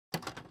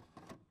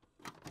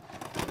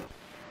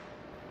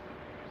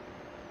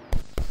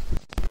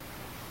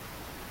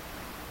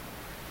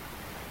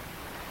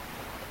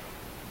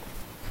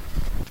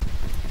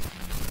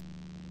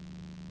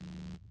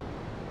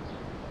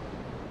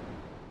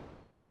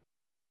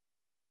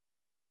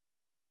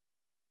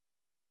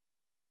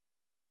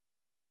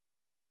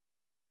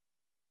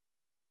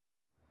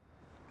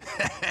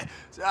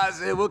So I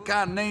said, what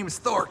kind of name is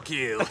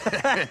Thorkill?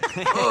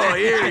 Oh,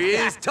 here he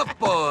is, tough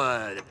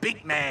boy, the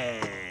big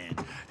man.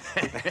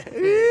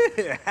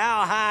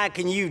 How high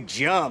can you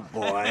jump,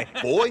 boy?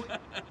 Boy?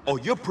 Oh,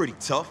 you're pretty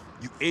tough,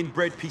 you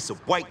inbred piece of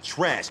white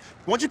trash.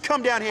 Why don't you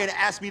come down here and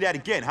ask me that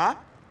again, huh?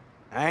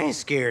 I ain't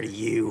scared of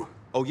you.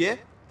 Oh, yeah?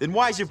 Then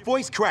why is your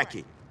voice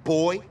cracking,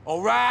 boy?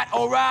 All right,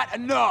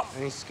 enough.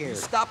 I ain't scared. You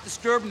stop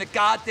disturbing the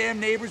goddamn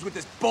neighbors with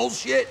this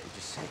bullshit.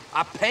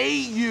 I pay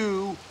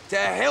you to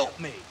help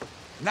me,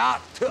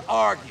 not to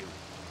argue.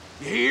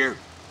 You hear?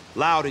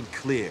 Loud and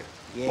clear,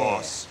 Yeah.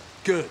 boss.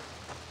 Good.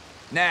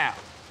 Now,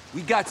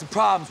 we got some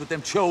problems with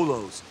them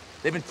cholos.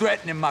 They've been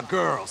threatening my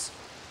girls.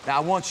 Now, I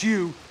want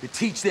you to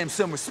teach them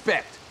some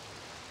respect.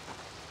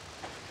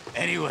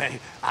 Anyway,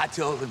 I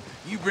told them,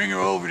 you bring her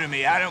over to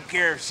me. I don't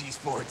care if she's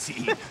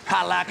 14.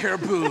 I like her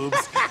boobs.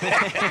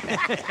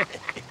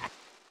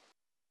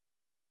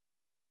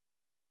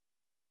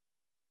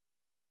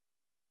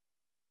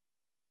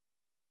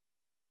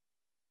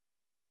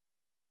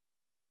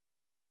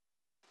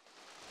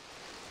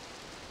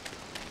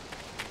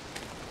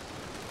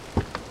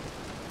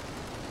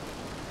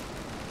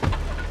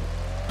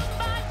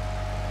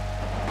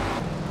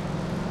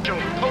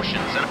 Potions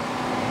and...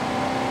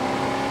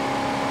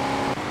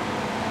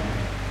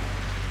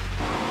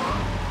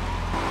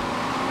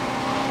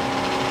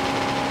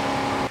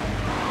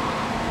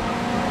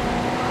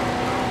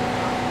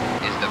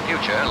 Is the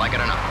future like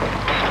it or not?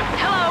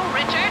 Hello,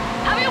 Richard.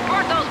 Have you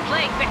burnt those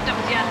plague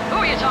victims yet?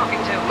 Who are you talking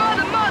to?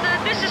 Mother,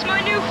 this is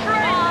my new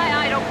friend. Why,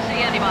 I don't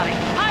see anybody.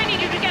 I need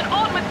you to get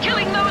on with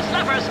killing those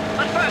lepers.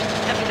 But first,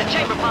 empty the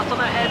chamber pots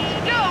on their heads.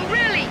 No,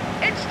 really!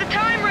 It's the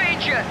Time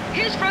Ranger!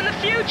 He's from the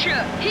future!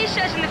 He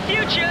says in the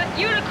future,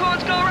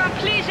 unicorns go around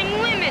pleasing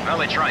women!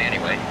 Well, they try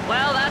anyway.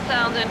 Well, that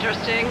sounds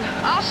interesting.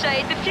 I'll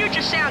say, the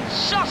future sounds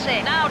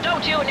saucy! Now,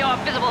 don't you and your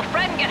visible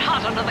friend get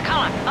hot under the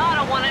collar. I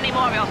don't want any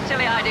more of your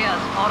silly ideas.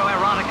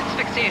 Autoerotic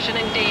asphyxiation,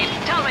 indeed.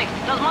 Tell me,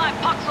 does my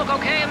pox look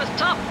okay in this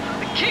top?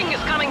 The king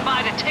is coming by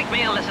to take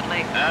me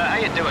illicitly.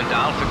 How you doing,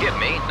 doll? Forgive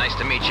me. Nice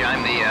to meet you.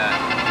 I'm the,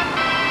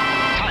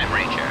 Time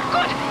Ranger.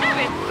 Good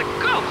heavens, the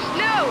ghost!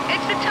 No,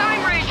 it's the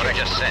Time Ranger! What I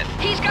just said.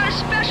 He's got a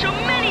special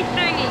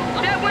mini-thingy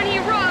that when he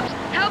rubs,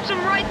 helps him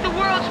right the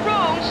world's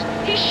wrongs.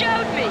 He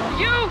showed me.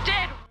 You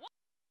did.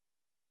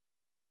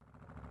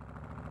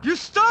 You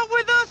start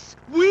with us,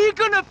 we're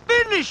gonna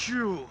finish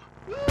you.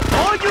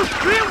 All you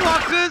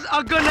streetwalkers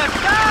are gonna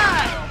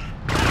die.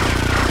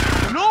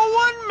 No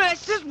one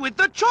messes with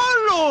the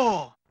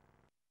cholo.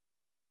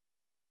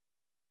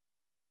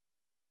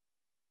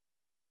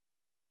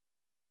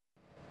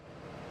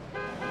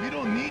 We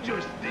don't need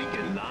your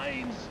stinking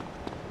lines.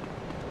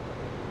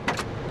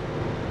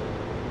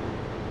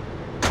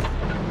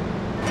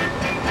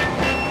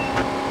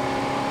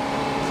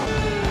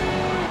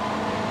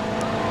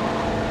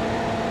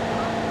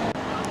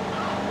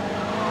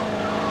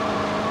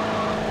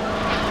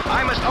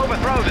 I must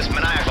overthrow this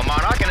maniacal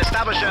monarch and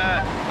establish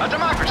a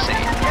democracy.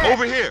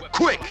 Over here,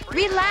 quick!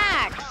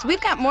 Relax.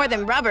 We've got more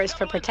than rubbers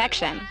for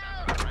protection.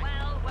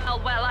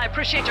 Well, I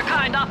appreciate your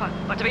kind offer,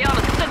 but to be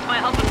honest, since my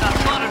husband got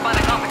slaughtered by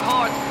the Gothic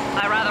hordes,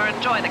 I rather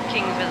enjoy the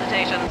king's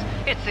visitations.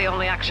 It's the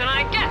only action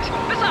I get.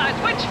 Besides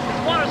which,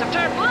 his waters have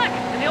turned black,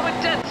 and he'll be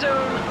dead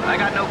soon. I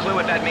got no clue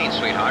what that means,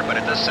 sweetheart, but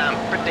it does sound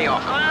pretty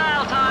awful.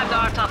 Well, times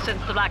are tough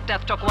since the Black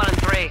Death took 1 and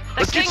 3.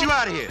 Let's get you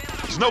out of here.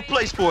 There's no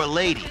place for a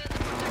lady.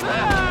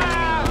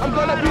 I'm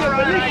gonna be a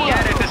I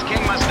get it. This king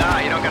must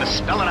die. You don't gotta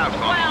spell it out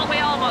for me. Well, we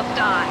all must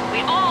die.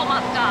 We all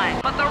must die.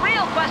 But the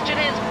real question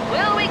is,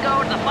 will we go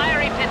to the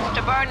fiery pits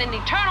to burn in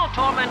eternal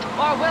torment,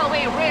 or will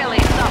we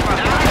really suffer?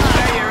 I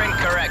say you're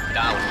incorrect,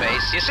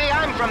 dollface. You see,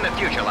 I'm from the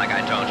future, like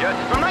I told you.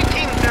 From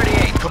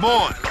 1938. Come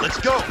on, let's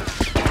go.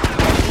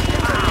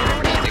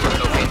 Recently was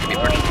okay to be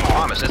purchased from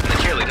pharmacists, and the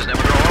cheerleaders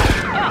never grow old.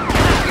 Oh,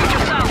 the future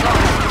sounds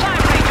awful.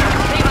 Time Ranger,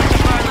 leave us to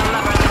burn the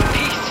lepers in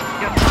peace.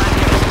 Your time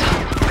here is up.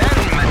 Then,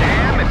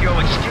 madame, if you'll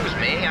excuse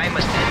me, I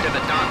must enter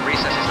the dark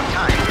recesses of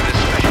time through this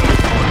special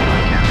portal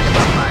I cast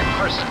about my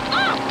person.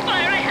 Oh,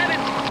 fiery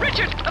heavens!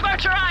 Richard,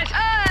 avert your eyes!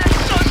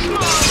 So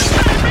small!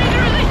 Time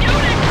Ranger is a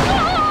unit!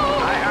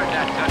 Oh! I heard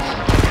that, Guts.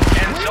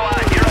 And so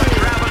our hero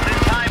travels in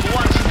time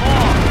once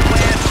more.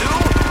 Where to?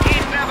 He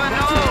never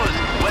knows.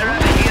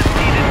 Wherever he is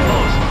needed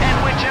most, and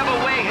whichever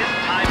way his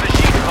time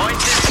machine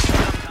points it.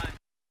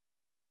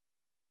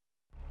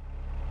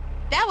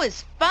 That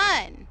was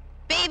fun.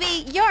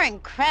 Baby, you're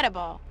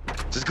incredible.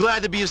 Just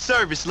glad to be of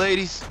service,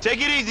 ladies.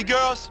 Take it easy,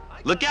 girls.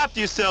 Look after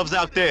yourselves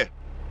out there.